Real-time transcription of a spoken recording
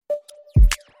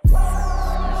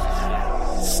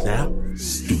Snap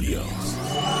Studios.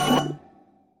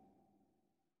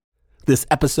 This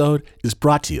episode is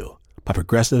brought to you by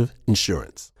Progressive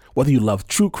Insurance. Whether you love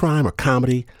true crime or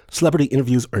comedy, celebrity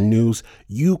interviews or news,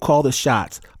 you call the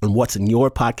shots on what's in your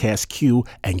podcast queue,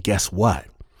 and guess what?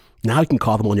 Now you can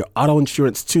call them on your auto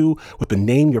insurance too with the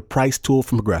Name Your Price tool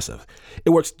from Progressive.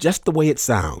 It works just the way it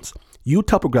sounds. You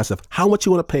tell Progressive how much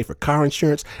you want to pay for car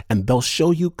insurance, and they'll show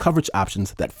you coverage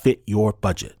options that fit your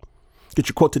budget. Get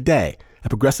your quote today at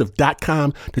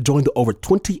Progressive.com to join the over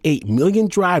 28 million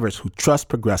drivers who trust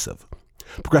Progressive.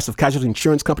 Progressive Casualty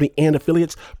Insurance Company and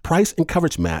affiliates. Price and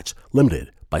coverage match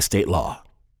limited by state law.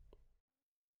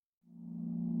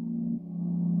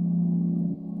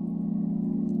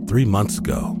 Three months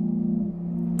ago,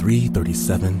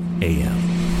 3:37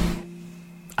 a.m.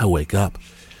 I wake up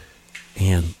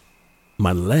and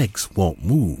my legs won't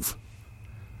move.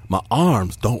 My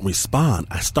arms don't respond.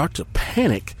 I start to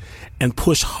panic and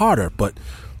push harder, but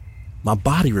my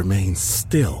body remains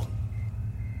still,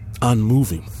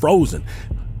 unmoving, frozen.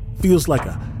 Feels like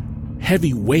a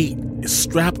heavy weight is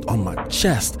strapped on my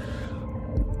chest.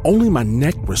 Only my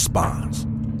neck responds,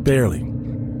 barely,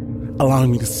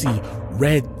 allowing me to see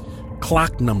red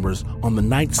clock numbers on the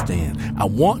nightstand. I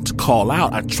want to call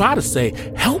out. I try to say,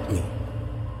 "Help me.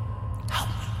 Help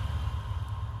me."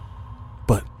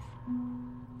 But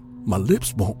my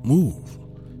lips won't move.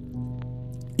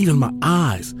 Even my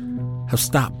eyes have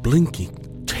stopped blinking.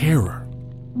 Terror.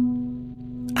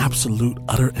 Absolute,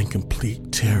 utter, and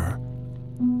complete terror.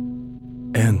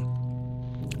 And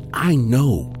I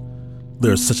know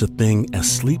there's such a thing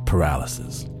as sleep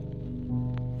paralysis.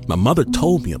 My mother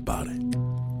told me about it.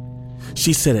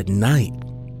 She said at night,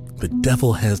 the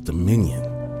devil has dominion,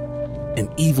 and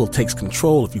evil takes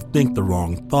control if you think the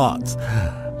wrong thoughts.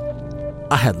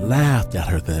 I had laughed at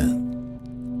her then,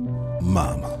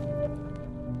 Mama.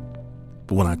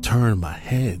 But when I turn my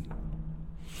head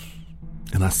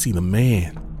and I see the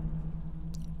man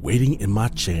waiting in my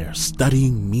chair,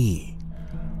 studying me,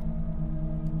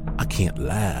 I can't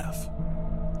laugh.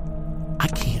 I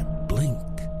can't blink.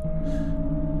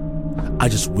 I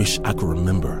just wish I could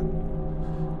remember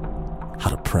how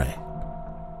to pray.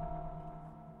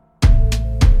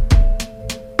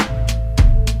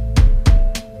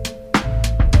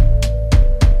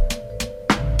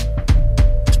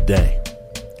 Today,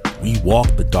 we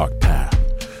walk the dark path.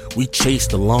 We chase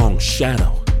the long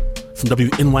shadow. From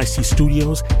WNYC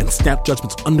Studios and Snap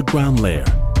Judgment's underground lair,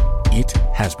 it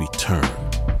has returned.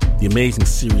 The amazing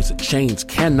series that chains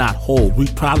cannot hold. We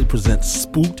proudly present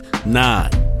Spooked 9,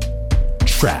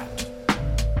 Trapped.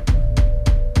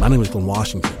 My name is Glenn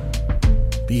Washington.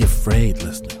 Be afraid,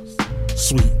 listeners.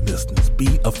 Sweet listeners,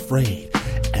 be afraid.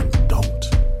 And don't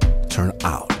turn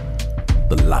out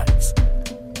the lights,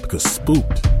 because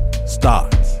Spooked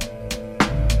starts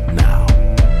now.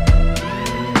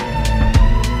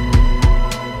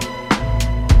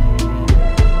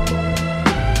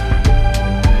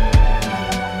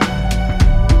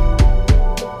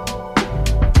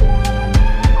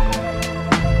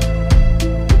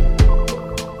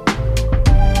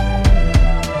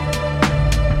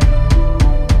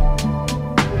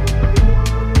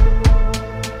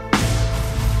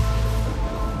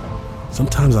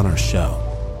 Sometimes on our show,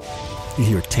 you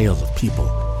hear tales of people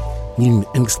meeting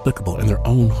the inexplicable in their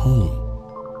own home,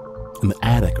 in the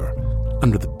attic or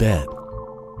under the bed.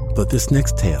 But this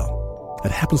next tale,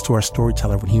 that happens to our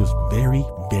storyteller when he was very,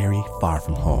 very far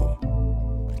from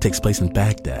home. It takes place in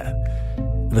Baghdad,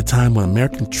 at a time when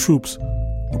American troops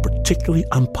were particularly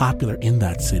unpopular in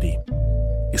that city.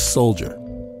 A soldier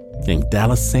named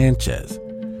Dallas Sanchez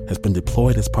has been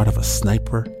deployed as part of a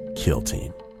sniper kill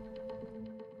team.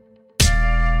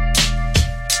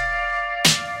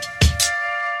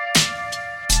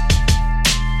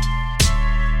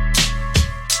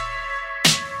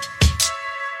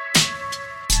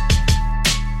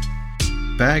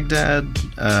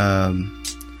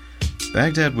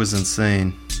 Baghdad was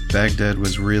insane. Baghdad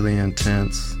was really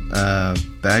intense.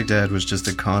 Baghdad was just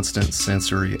a constant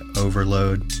sensory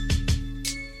overload.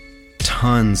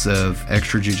 Tons of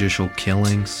extrajudicial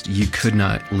killings. You could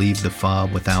not leave the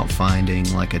fob without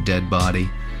finding like a dead body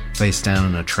face down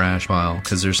in a trash pile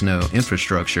because there's no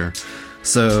infrastructure.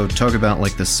 So talk about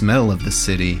like the smell of the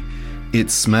city. It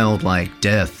smelled like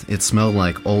death. It smelled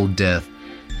like old death.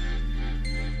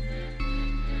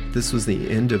 This was the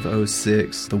end of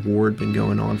 2006. The war had been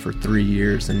going on for 3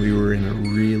 years, and we were in a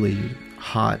really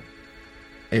hot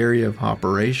area of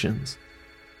operations.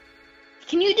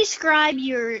 Can you describe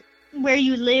where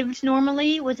you lived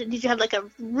normally? Did you have like a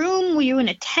room? Were you in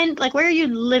a tent? Like, where are you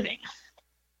living?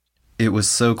 It was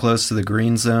so close to the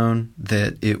green zone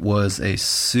that it was a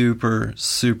super,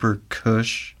 super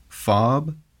cush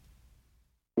fob.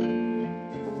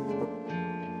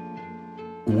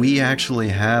 We actually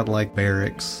had like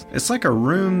barracks. It's like a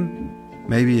room,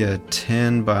 maybe a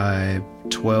 10 by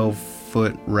 12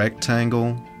 foot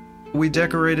rectangle. We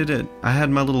decorated it. I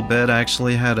had my little bed. I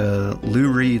actually had a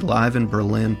Lou Reed Live in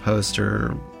Berlin poster.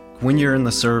 When you're in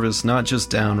the service, not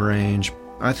just downrange,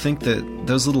 I think that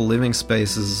those little living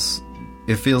spaces,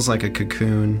 it feels like a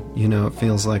cocoon. You know, it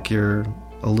feels like you're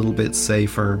a little bit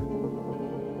safer.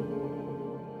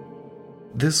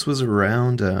 This was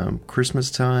around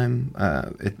Christmas time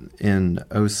in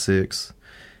 06.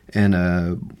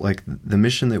 And like the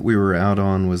mission that we were out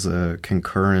on was a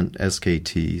concurrent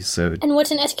SKT. So, and what's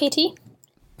an SKT?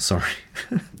 Sorry,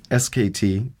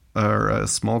 SKT, or a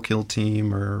small kill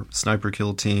team or sniper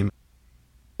kill team.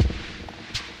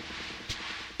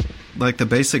 Like the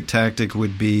basic tactic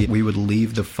would be we would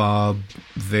leave the fob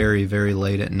very, very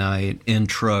late at night in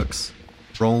trucks,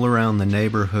 roll around the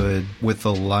neighborhood with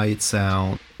the lights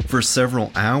out for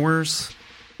several hours.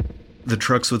 The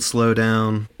trucks would slow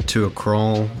down to a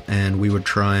crawl, and we would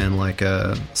try and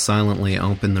silently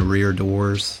open the rear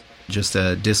doors, just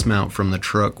dismount from the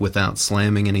truck without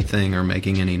slamming anything or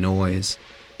making any noise.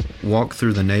 Walk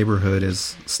through the neighborhood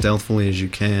as stealthily as you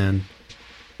can.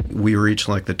 We reach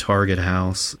the target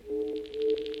house.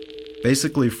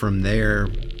 Basically from there,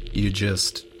 you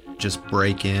just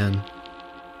break in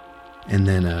and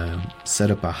then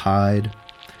set up a hide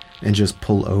and just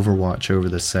pull Overwatch over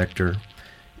the sector.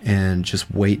 And just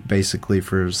wait basically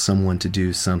for someone to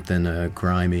do something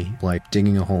grimy, like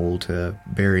digging a hole to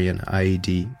bury an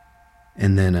IED,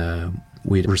 and then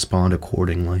we'd respond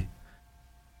accordingly.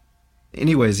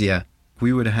 Anyways, yeah,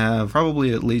 we would have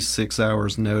probably at least 6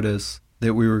 hours notice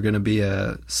that we were going to be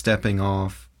stepping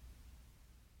off.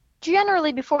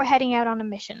 Generally, before heading out on a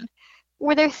mission,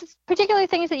 were there particular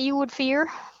things that you would fear?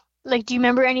 Like, do you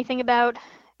remember anything about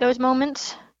those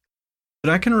moments? But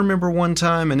I can remember one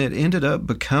time, and it ended up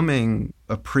becoming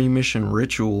a pre-mission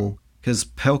ritual, because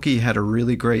Pelkey had a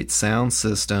really great sound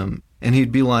system, and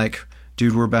he'd be like,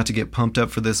 dude, we're about to get pumped up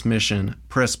for this mission.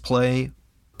 Press play.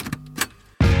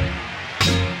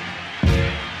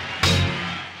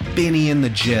 Benny and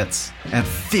the Jets at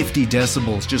 50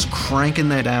 decibels, just cranking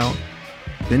that out.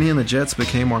 Benny and the Jets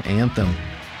became our anthem.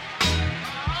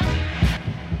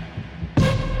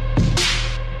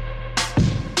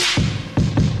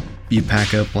 You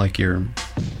pack up your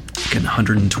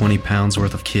 120 pounds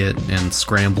worth of kit and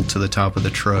scramble to the top of the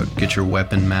truck, get your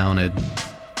weapon mounted.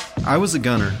 I was a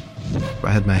gunner.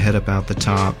 I had my head up out the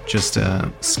top, just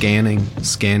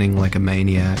scanning like a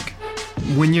maniac.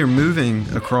 When you're moving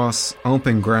across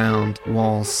open ground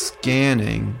while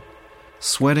scanning,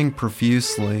 sweating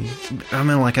profusely, I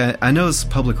mean, I know this is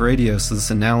public radio, so this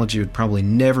analogy would probably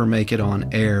never make it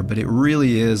on air, but it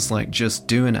really is like just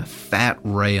doing a fat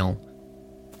rail.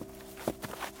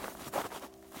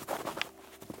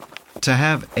 To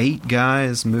have 8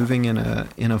 guys moving in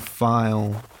a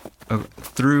file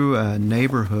through a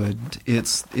neighborhood,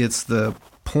 it's the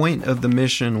point of the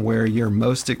mission where you're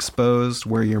most exposed,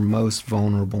 where you're most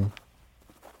vulnerable.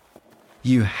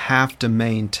 You have to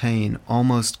maintain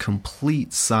almost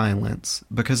complete silence,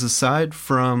 because aside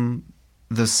from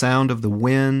the sound of the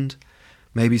wind,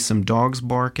 maybe some dogs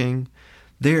barking,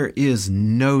 there is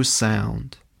no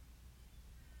sound.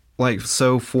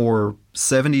 So for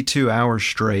 72 hours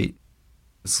straight,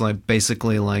 it's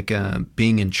basically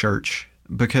being in church,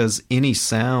 because any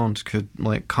sound could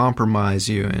compromise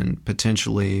you and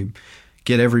potentially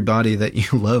get everybody that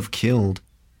you love killed.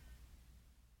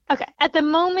 Okay, at the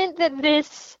moment that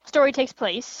this story takes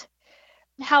place,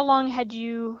 how long had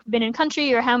you been in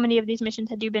country, or how many of these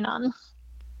missions had you been on?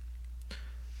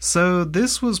 So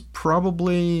this was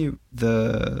probably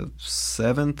the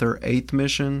 7th or 8th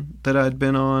mission that I'd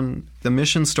been on. The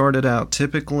mission started out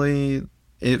typically...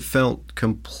 It felt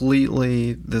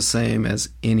completely the same as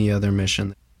any other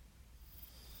mission.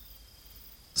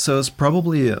 So it's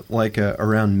probably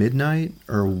around midnight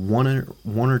or 1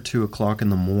 or 2 o'clock in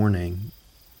the morning.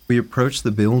 We approached the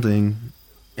building,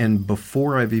 and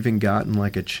before I've even gotten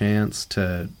a chance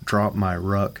to drop my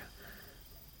ruck,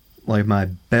 my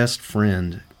best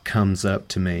friend comes up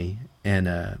to me,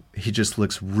 and he just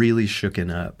looks really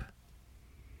shooken up.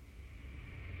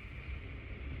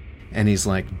 And he's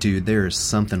like, dude, there is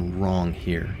something wrong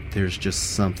here. There's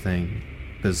just something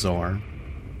bizarre.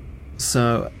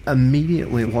 So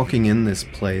immediately walking in this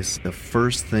place, the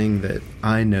first thing that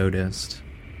I noticed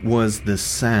was the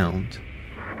sound.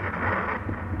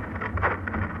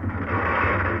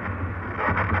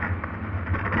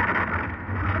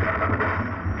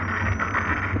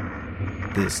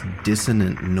 this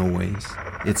dissonant noise.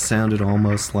 It sounded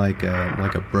almost like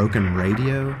a broken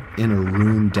radio in a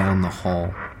room down the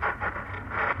hall.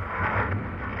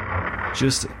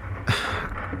 Just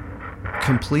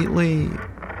completely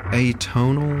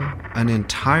atonal, an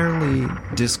entirely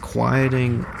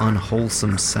disquieting,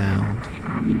 unwholesome sound.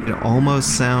 It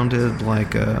almost sounded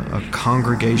like a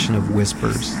congregation of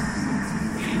whispers.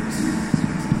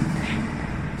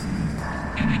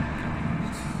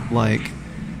 Like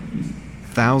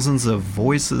thousands of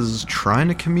voices trying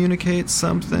to communicate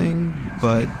something,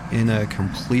 but in a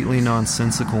completely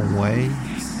nonsensical way.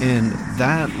 And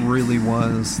that really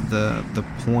was the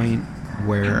point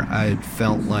where I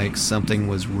felt like something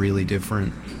was really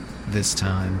different this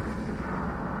time.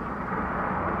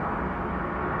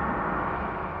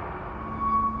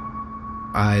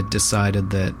 I decided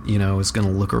that, I was going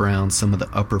to look around some of the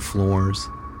upper floors.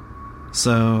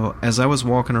 So as I was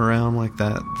walking around like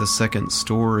that, the second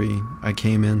story, I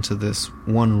came into this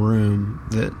one room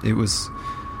that it was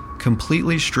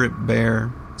completely stripped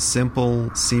bare, simple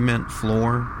cement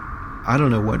floor. I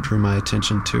don't know what drew my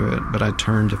attention to it, but I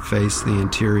turned to face the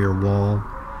interior wall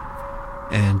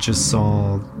and just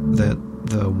saw that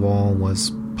the wall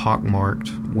was pockmarked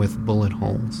with bullet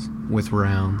holes, with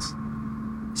rounds.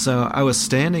 So I was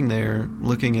standing there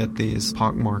looking at these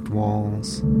pockmarked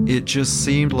walls. It just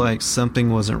seemed like something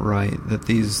wasn't right, that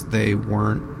they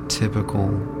weren't typical.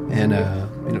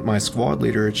 And my squad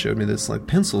leader had showed me this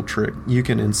pencil trick. You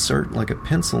can insert a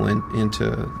pencil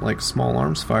into small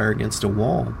arms fire against a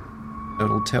wall.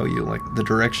 It'll tell you the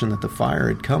direction that the fire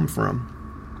had come from.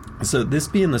 So this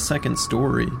being the second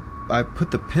story, I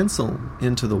put the pencil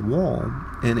into the wall,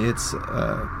 and it's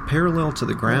parallel to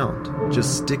the ground,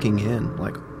 just sticking in.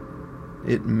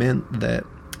 It meant that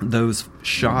those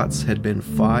shots had been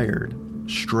fired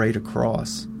straight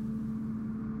across.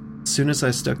 As soon as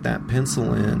I stuck that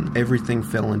pencil in, everything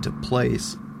fell into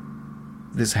place.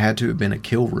 This had to have been a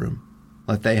kill room.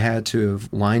 They had to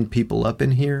have lined people up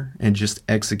in here and just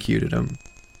executed them.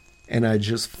 And I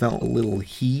just felt a little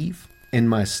heave in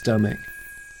my stomach.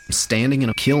 Standing in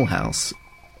a kill house.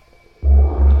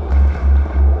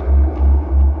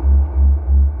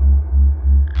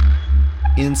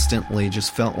 Instantly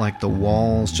just felt like the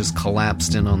walls just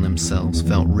collapsed in on themselves,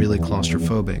 felt really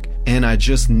claustrophobic. And I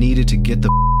just needed to get the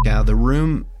out of the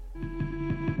room.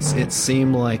 It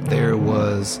seemed like there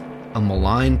was a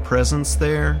malign presence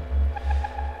there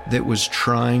that was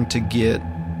trying to get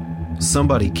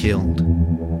somebody killed.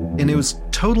 And it was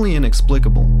totally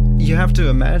inexplicable. You have to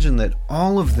imagine that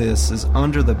all of this is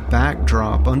under the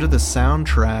backdrop, under the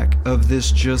soundtrack of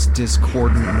this just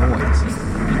discordant noise.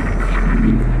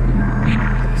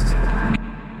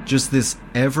 Just this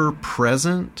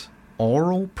ever-present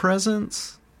oral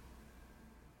presence.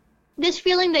 This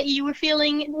feeling that you were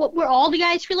feeling, were all the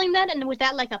guys feeling that? And was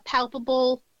that a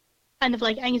palpable kind of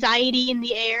anxiety in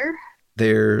the air?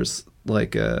 There's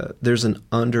there's an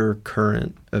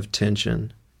undercurrent of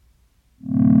tension.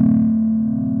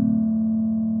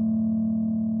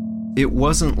 It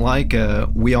wasn't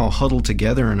we all huddled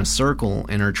together in a circle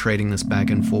and are trading this back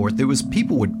and forth. It was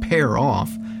people would pair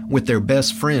off with their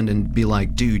best friend and be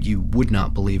like, dude, you would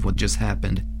not believe what just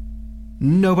happened.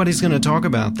 Nobody's going to talk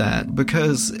about that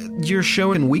because you're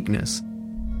showing weakness.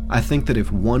 I think that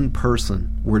if one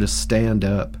person were to stand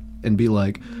up and be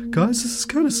like, guys, this is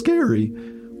kind of scary,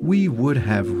 we would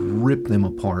have ripped them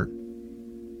apart.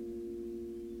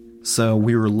 So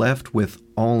we were left with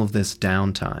all of this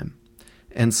downtime.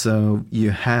 And so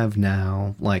you have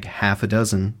now half a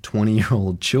dozen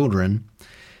 20-year-old children.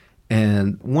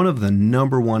 And one of the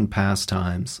number one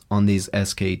pastimes on these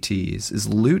SKTs is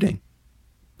looting.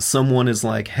 Someone is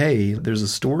like, hey, there's a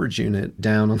storage unit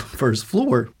down on the first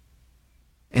floor.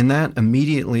 And that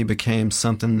immediately became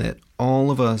something that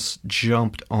all of us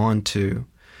jumped onto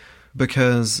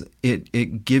because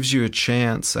it gives you a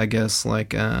chance, I guess,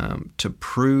 to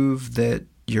prove that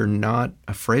you're not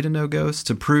afraid of no ghosts,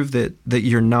 to prove that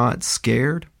you're not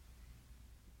scared.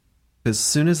 As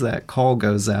soon as that call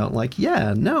goes out,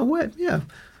 yeah,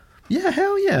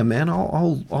 hell yeah, man,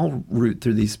 I'll root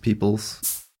through these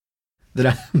peoples that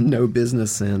I have no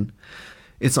business in.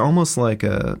 It's almost like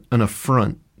an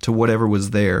affront to whatever was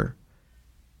there.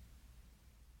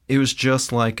 It was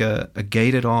just like a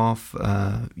gated off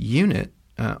unit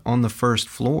on the first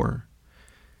floor,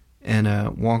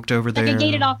 and walked over there. Like a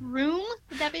gated off room?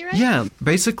 Would that be right? Yeah,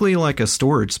 basically like a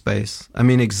storage space. I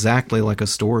mean, exactly like a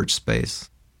storage space.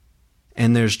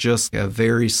 And there's just a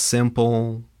very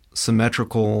simple,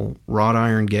 symmetrical wrought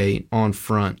iron gate on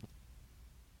front.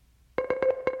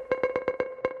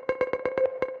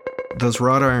 Those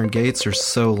wrought iron gates are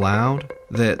so loud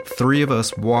that 3 of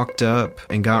us walked up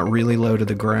and got really low to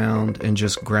the ground and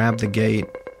just grabbed the gate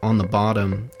on the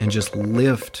bottom and just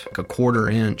lift a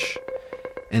 1/4 inch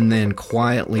and then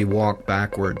quietly walk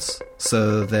backwards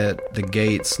so that the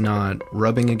gate's not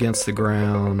rubbing against the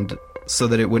ground so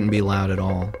that it wouldn't be loud at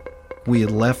all. We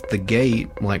had left the gate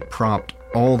like propped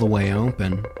all the way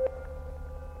open.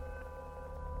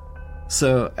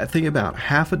 So I think about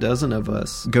 6 of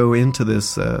us go into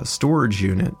this storage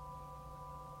unit.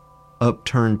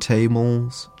 Upturned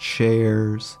tables,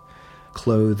 chairs,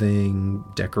 clothing,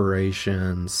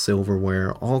 decorations,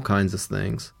 silverware, all kinds of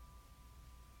things.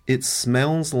 It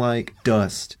smells like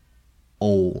dust,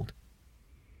 old.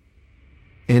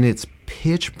 And it's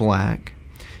pitch black,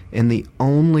 and the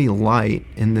only light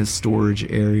in this storage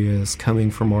area is coming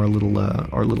from our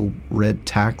little red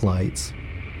tack lights.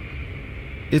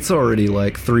 It's already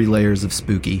like 3 layers of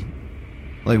spooky.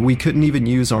 Like, we couldn't even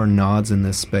use our nods in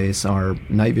this space, our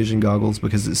night vision goggles,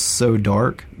 because it's so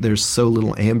dark. There's so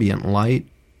little ambient light.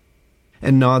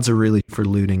 And nods are really for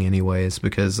looting anyways,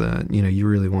 because, you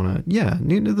really want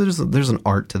to, there's an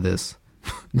art to this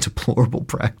deplorable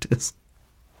practice.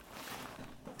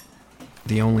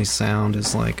 The only sound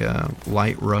is like a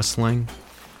light rustling.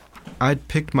 I'd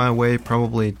picked my way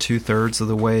probably 2/3 of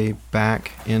the way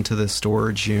back into the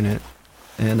storage unit,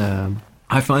 and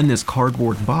I find this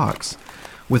cardboard box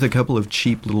with a couple of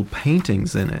cheap little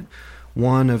paintings in it.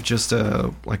 One of just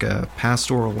a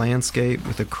pastoral landscape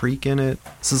with a creek in it.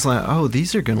 So it's like, oh,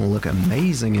 these are going to look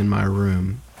amazing in my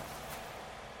room.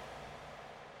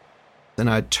 And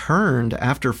I turned,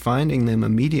 after finding them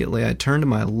immediately, I turned to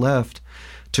my left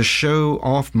to show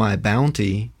off my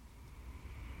bounty,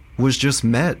 was just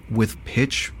met with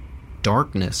pitch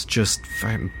darkness, just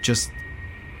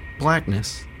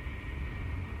blackness.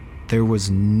 There was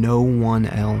no one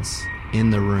else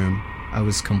in the room. I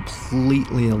was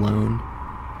completely alone.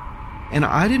 And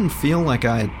I didn't feel like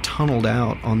I had tunneled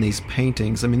out on these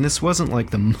paintings. I mean, this wasn't like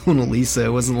the Mona Lisa.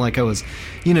 It wasn't like I was,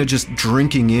 just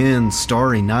drinking in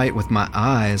Starry Night with my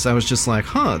eyes. I was just like,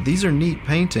 these are neat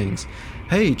paintings.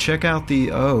 Hey, check out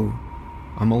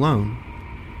I'm alone.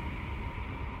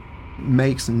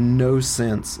 Makes no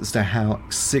sense as to how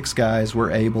 6 guys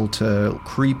were able to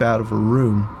creep out of a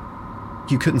room.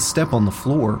 You couldn't step on the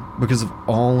floor because of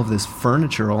all of this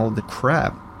furniture, all of the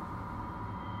crap.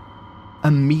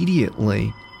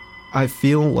 Immediately, I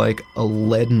feel like a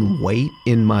leaden weight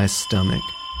in my stomach.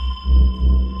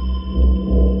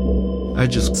 I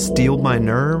just steeled my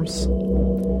nerves,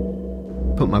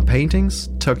 put my paintings,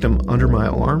 tucked them under my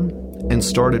arm, and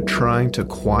started trying to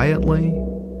quietly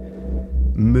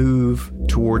move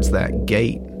towards that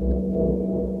gate.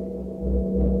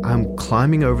 I'm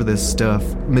climbing over this stuff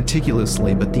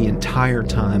meticulously, but the entire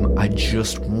time I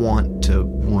just want to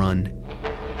run.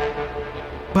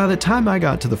 By the time I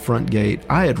got to the front gate,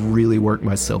 I had really worked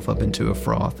myself up into a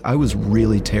froth. I was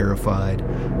really terrified.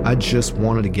 I just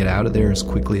wanted to get out of there as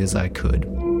quickly as I could.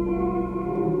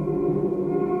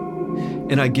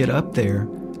 And I get up there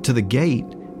to the gate,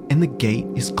 and the gate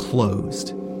is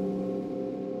closed.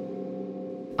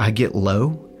 I get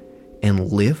low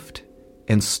and lift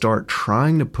and start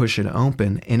trying to push it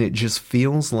open, and it just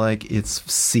feels like it's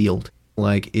sealed,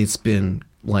 like it's been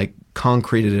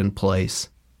concreted in place.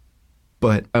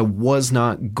 But I was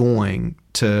not going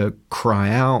to cry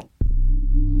out.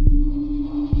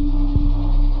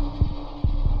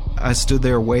 I stood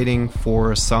there waiting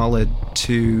for a solid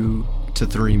 2 to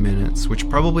 3 minutes, which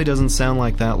probably doesn't sound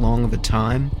like that long of a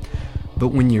time, but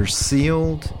when you're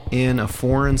sealed in a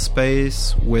foreign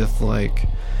space with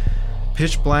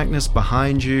pitch blackness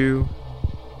behind you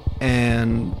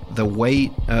and the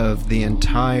weight of the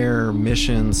entire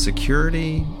mission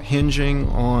security hinging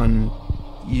on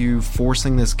you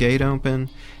forcing this gate open,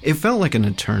 it felt like an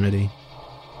eternity.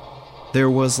 There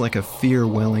was a fear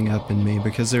welling up in me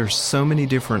because there are so many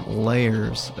different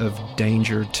layers of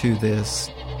danger to this.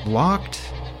 Locked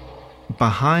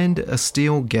behind a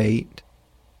steel gate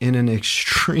in an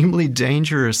extremely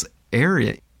dangerous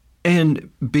area and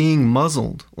being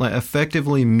muzzled,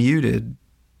 effectively muted.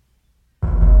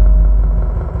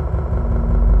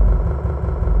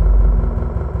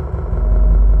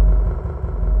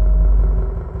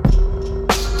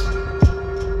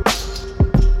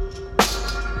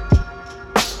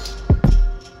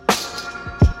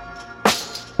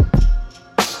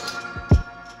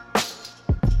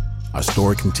 Our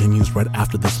story continues right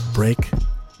after this break,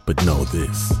 but know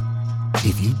this.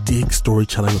 If you dig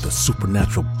storytelling with a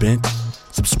supernatural bent,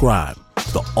 subscribe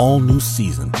to the all-new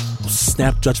season of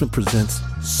Snap Judgment Presents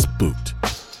Spooked.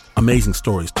 Amazing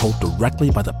stories told directly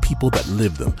by the people that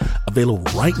live them. Available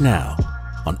right now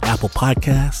on Apple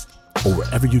Podcasts or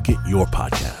wherever you get your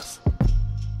podcasts.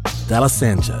 Dallas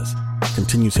Sanchez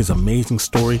continues his amazing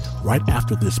story right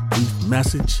after this brief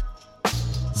message.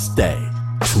 Stay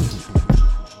tuned.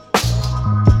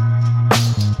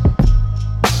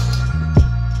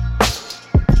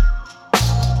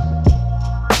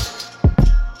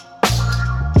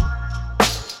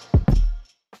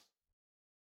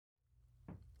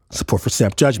 Support for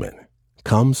Snap Judgment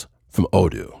comes from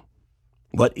Odoo.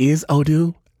 What is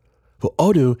Odoo? Well,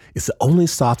 Odoo is the only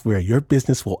software your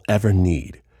business will ever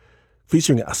need.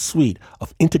 Featuring a suite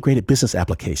of integrated business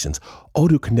applications,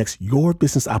 Odoo connects your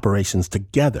business operations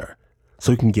together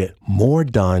so you can get more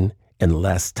done in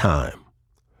less time.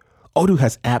 Odoo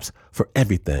has apps for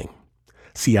everything: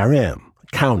 CRM,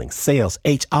 accounting, sales,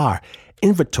 HR,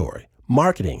 inventory,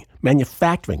 marketing,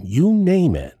 manufacturing, you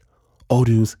name it.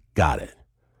 Odoo's got it.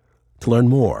 To learn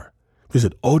more,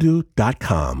 visit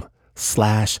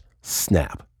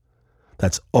odoo.com/snap.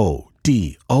 That's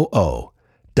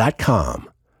odoo.com/snap.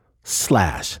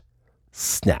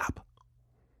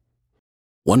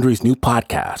 Wondery's new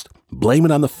podcast, Blame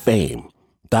It on the Fame,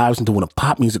 dives into one of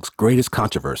pop music's greatest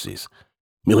controversies.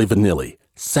 Milli Vanilli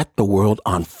set the world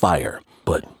on fire,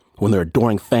 but when their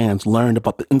adoring fans learned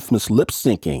about the infamous lip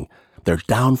syncing, their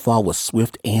downfall was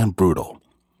swift and brutal.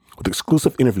 With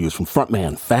exclusive interviews from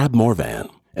frontman Fab Morvan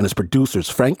and his producers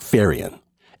Frank Farian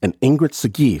and Ingrid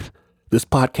Sagif, this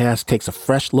podcast takes a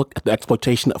fresh look at the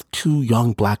exploitation of two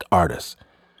young black artists.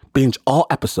 Binge all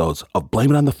episodes of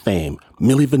Blame It on the Fame,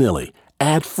 Milli Vanilli,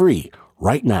 ad-free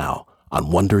right now on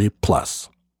Wondery Plus.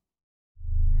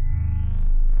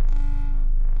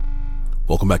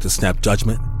 Welcome back to Snap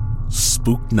Judgment,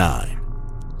 Spook 9,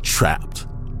 Trapped.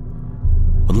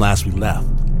 When last we left,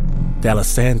 Dallas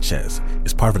Sanchez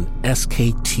is part of an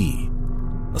SKT,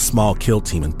 a small kill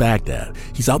team in Baghdad.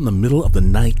 He's out in the middle of the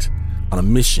night on a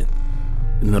mission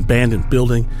in an abandoned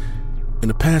building. In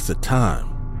the past of time,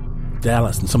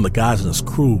 Dallas and some of the guys in his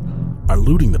crew are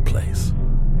looting the place.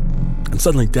 And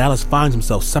suddenly Dallas finds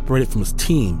himself separated from his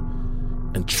team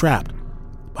and trapped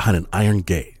behind an iron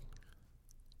gate.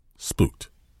 Spooked.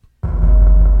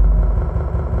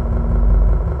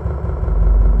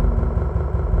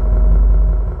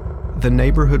 The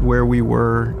neighborhood where we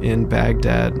were in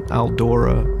Baghdad,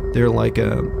 Al-Dora, they're like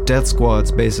death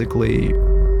squads basically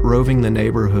roving the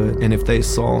neighborhood, and if they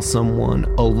saw someone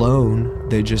alone,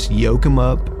 they just yoke them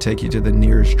up, take you to the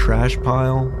nearest trash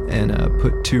pile, and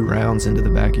put 2 rounds into the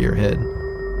back of your head.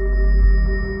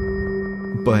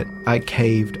 But I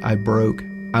caved, I broke.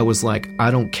 I was like,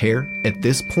 I don't care. At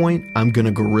this point, I'm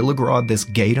gonna Gorilla Grodd this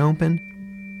gate open.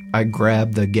 I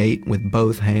grabbed the gate with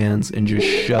both hands and just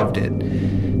shoved it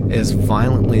as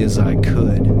violently as I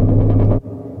could.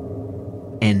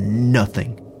 And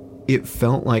nothing. It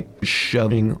felt like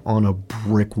shoving on a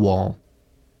brick wall.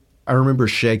 I remember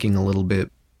shaking a little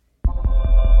bit.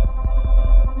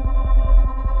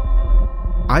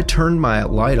 I turned my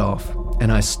light off and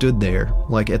I stood there,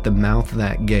 like at the mouth of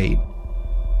that gate,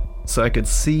 so I could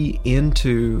see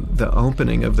into the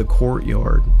opening of the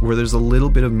courtyard where there's a little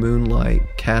bit of moonlight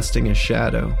casting a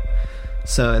shadow.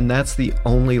 And that's the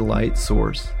only light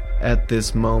source at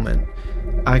this moment.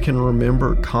 I can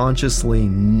remember consciously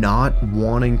not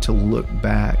wanting to look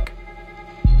back.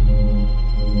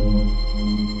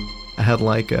 I had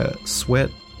like a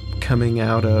sweat coming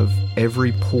out of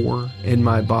every pore in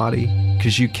my body,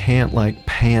 because you can't like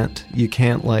pant, you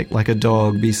can't like a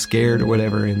dog be scared or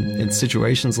whatever in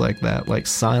situations like that. Like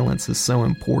silence is so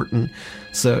important.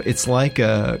 So it's like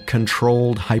a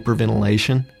controlled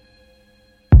hyperventilation.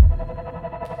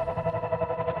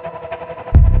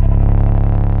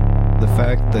 The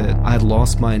fact that I'd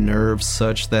lost my nerves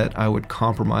such that I would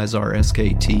compromise our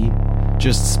SKT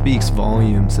just speaks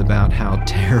volumes about how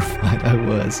terrified I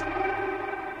was.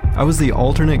 I was the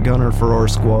alternate gunner for our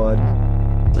squad,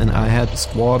 and I had the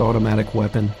squad automatic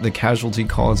weapon, the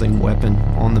casualty-causing weapon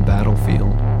on the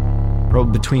battlefield.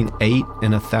 Probably between 8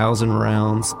 and 1,000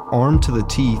 rounds, armed to the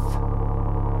teeth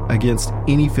against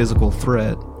any physical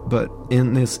threat, but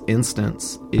in this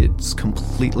instance, it's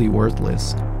completely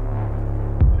worthless.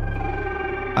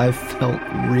 I felt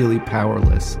really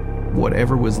powerless.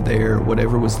 Whatever was there,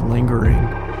 whatever was lingering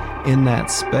in that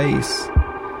space,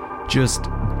 just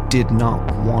did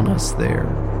not want us there.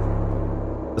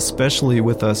 Especially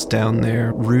with us down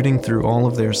there, rooting through all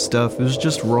of their stuff, it was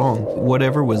just wrong.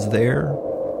 Whatever was there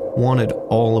wanted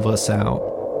all of us out.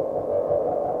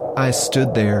 I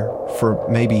stood there for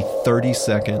maybe 30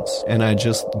 seconds, and I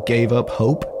just gave up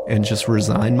hope and just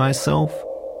resigned myself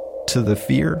to the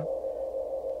fear.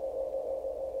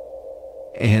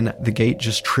 And the gate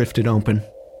just drifted open.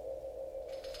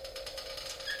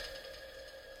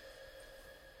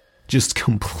 Just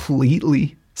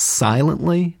completely,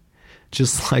 silently,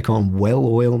 just like on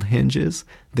well-oiled hinges,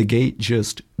 the gate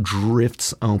just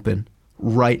drifts open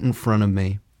right in front of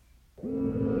me.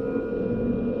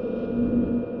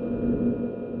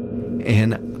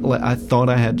 And I thought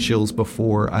I had chills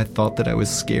before. I thought that I was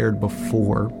scared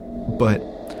before. But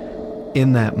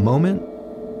in that moment,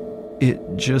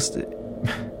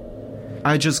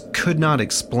 I just could not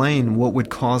explain what would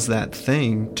cause that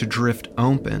thing to drift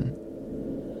open.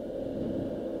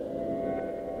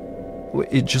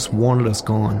 It just wanted us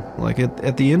gone. Like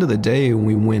at the end of the day, when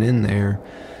we went in there,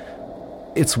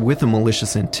 it's with a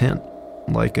malicious intent.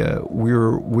 Like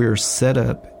we're set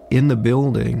up in the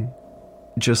building,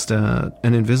 just an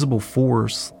invisible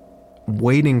force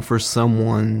waiting for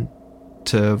someone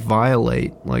to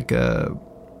violate the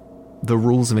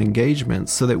rules of engagement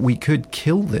so that we could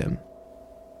kill them.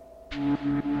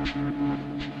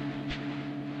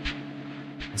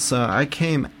 So I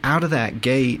came out of that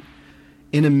gate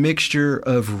in a mixture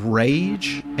of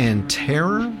rage and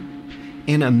terror,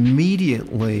 and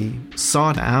immediately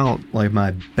sought out like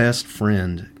my best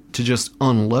friend to just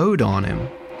unload on him.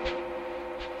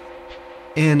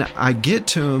 And I get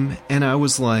to him and I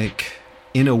was like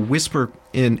in a whisper,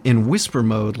 in whisper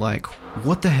mode, like,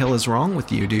 what the hell is wrong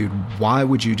with you, dude? Why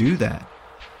would you do that?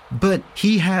 But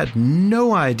he had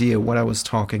no idea what I was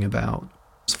talking about.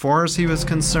 As far as he was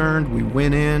concerned, we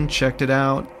went in, checked it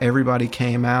out, everybody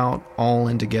came out, all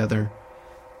in together,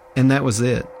 and that was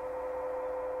it.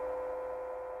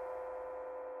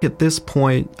 At this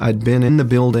point, I'd been in the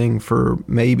building for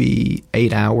maybe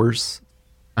 8 hours.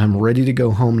 I'm ready to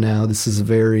go home now. This has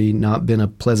not been a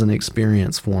pleasant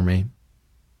experience for me.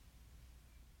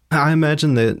 I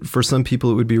imagine that for some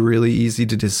people it would be really easy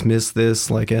to dismiss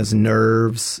this like as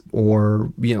nerves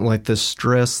or, like the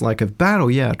stress like of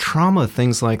battle, trauma,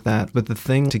 things like that. But the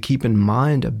thing to keep in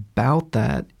mind about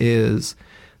that is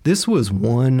this was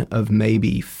one of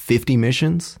maybe 50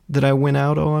 missions that I went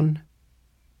out on,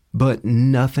 but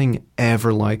nothing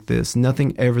ever like this.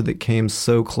 Nothing ever that came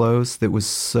so close that was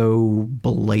so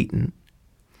blatant,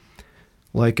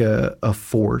 like a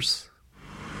force.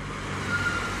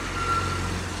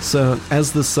 So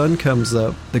as the sun comes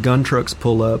up, the gun trucks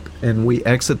pull up and we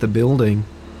exit the building.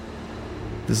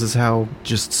 This is how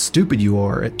just stupid you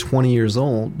are at 20 years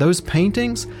old. Those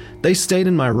paintings, they stayed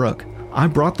in my ruck. I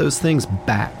brought those things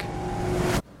back.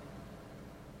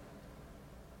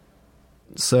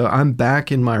 So I'm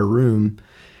back in my room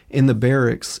in the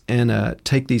barracks and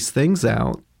take these things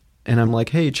out. And I'm like,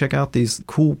 hey, check out these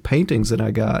cool paintings that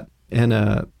I got. And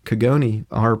Kagoni,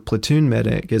 our platoon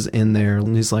medic, is in there.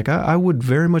 And he's like, I would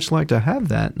very much like to have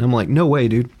that. And I'm like, no way,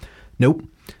 dude. Nope.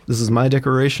 This is my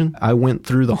decoration. I went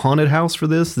through the haunted house for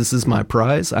this. This is my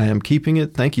prize. I am keeping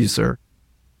it. Thank you, sir.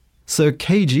 So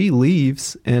KG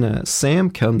leaves and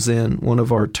Sam comes in, one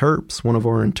of our terps, one of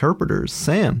our interpreters,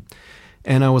 Sam.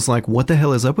 And I was like, what the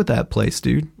hell is up with that place,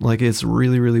 dude? Like, it's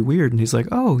really, really weird. And he's like,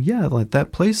 oh, yeah, like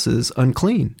that place is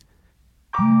unclean.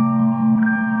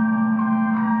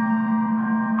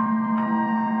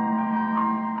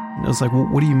 And I was like, well,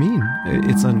 what do you mean?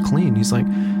 It's unclean. He's like,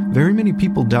 very many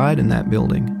people died in that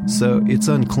building, so it's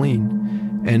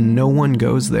unclean, and no one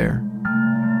goes there.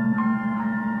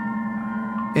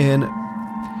 And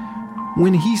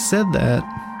when he said that,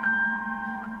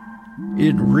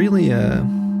 it really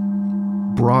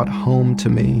brought home to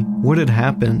me what had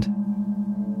happened.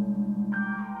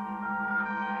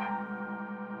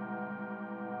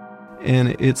 And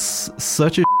it's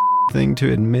such a thing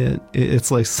to admit.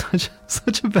 It's like such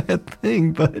a bad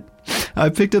thing, but I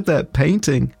picked up that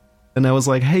painting and I was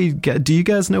like, hey, do you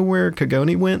guys know where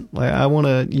Kagoni went? Like, I want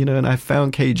to, and I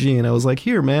found KG and I was like,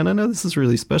 here, man, I know this is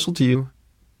really special to you.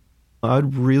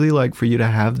 I'd really like for you to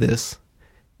have this.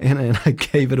 And I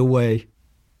gave it away.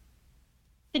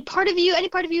 Did any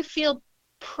part of you feel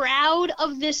proud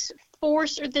of this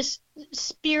force or this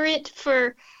spirit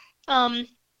for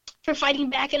fighting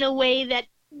back in a way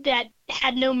that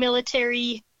had no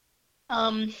military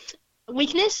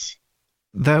weakness?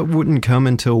 That wouldn't come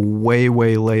until way,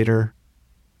 way later.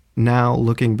 Now,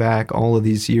 looking back all of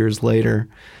these years later,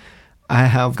 I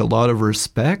have a lot of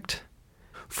respect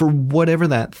for whatever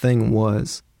that thing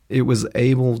was. It was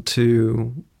able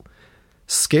to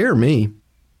scare me.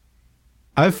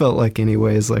 I felt like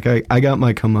anyways, like I got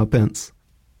my comeuppance.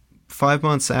 5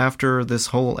 months after this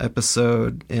whole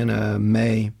episode in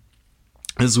May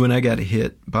is when I got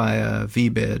hit by a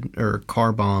VBIED or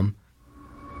car bomb.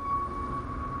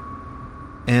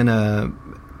 And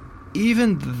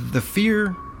even the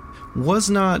fear was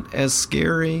not as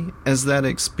scary as that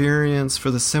experience for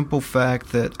the simple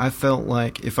fact that I felt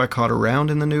like if I caught a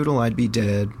round in the noodle, I'd be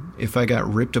dead. If I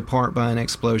got ripped apart by an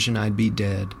explosion, I'd be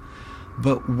dead.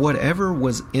 But whatever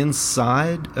was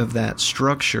inside of that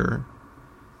structure,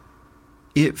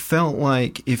 it felt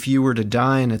like if you were to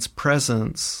die in its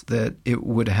presence, that it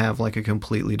would have like a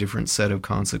completely different set of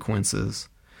consequences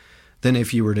than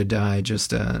if you were to die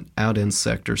just out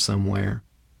insect or somewhere.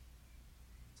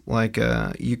 Like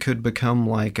you could become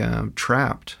like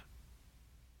trapped.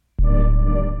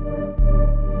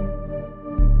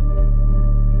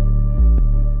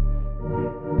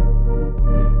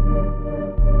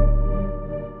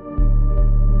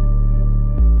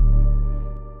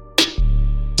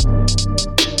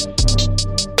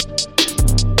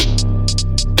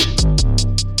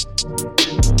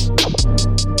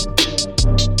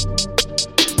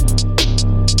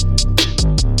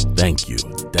 Thank you,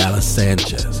 Dallas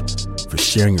Sanchez, for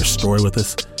sharing your story with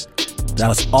us.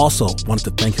 Dallas also wanted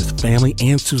to thank his family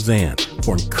and Suzanne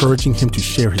for encouraging him to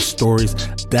share his stories.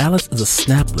 Dallas is a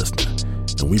Snap listener,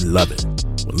 and we love it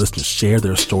when listeners share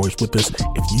their stories with us.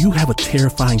 If you have a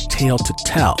terrifying tale to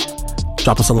tell,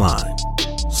 drop us a line,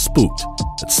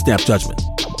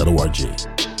 spooked@snapjudgment.org.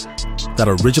 That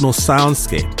original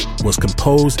soundscape was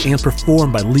composed and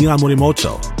performed by Leon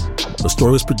Morimoto. The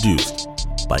story was produced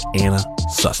by Anna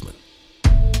Sussman.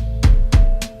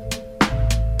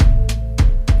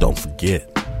 Don't forget,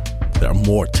 there are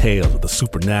more tales of the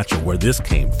supernatural where this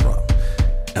came from.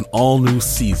 An all-new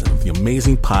season of the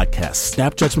amazing podcast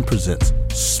Snap Judgment Presents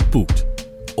Spooked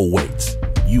awaits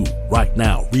you right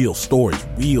now. Real stories,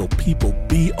 real people.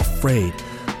 Be afraid.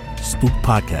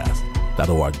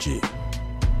 Spookedpodcast.org.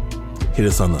 Hit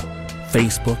us on the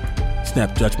Facebook,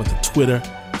 Snap Judgment, the Twitter,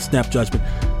 Snap Judgment.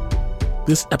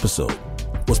 This episode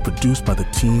was produced by the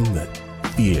team that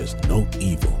fears no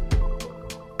evil.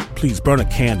 Please burn a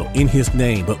candle in his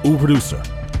name, but producer,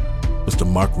 Mr.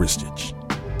 Mark Ristich.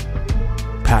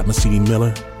 Pat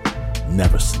Mesiti-Miller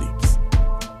never sleeps.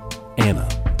 Anna,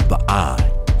 the Eye,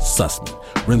 Sussman.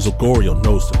 Renzo Gorio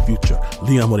knows the future.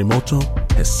 Leon Morimoto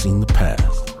has seen the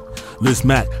past. Liz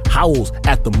Mack howls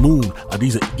at the moon.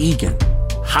 Adiza Egan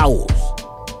howls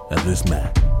at Liz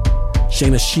Mack.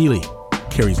 Shayna Shealy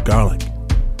carries garlic.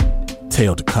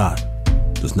 Teo Ducat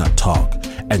does not talk.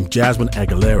 And Jasmine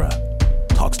Aguilera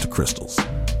talks to crystals.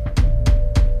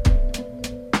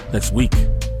 Next week,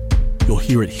 you'll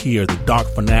hear it here, the dark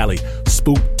finale,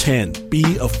 Spook 10,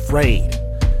 Be Afraid.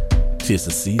 'Tis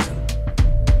the season.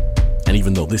 And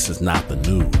even though this is not the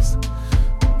news,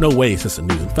 no way is this the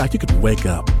news. In fact, you could wake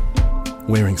up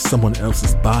wearing someone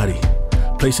else's body,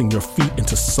 placing your feet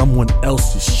into someone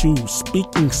else's shoes,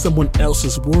 speaking someone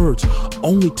else's words,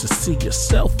 only to see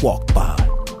yourself walk by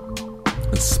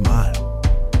and smile.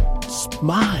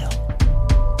 Smile.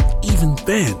 Even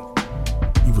then,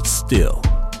 you would still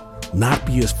not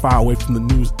be as far away from the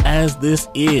news as this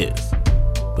is.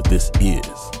 But this is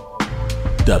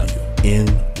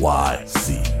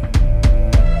WNYC.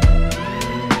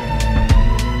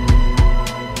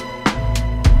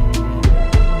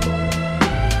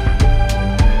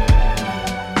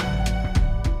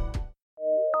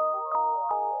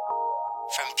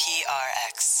 From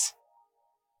PRX.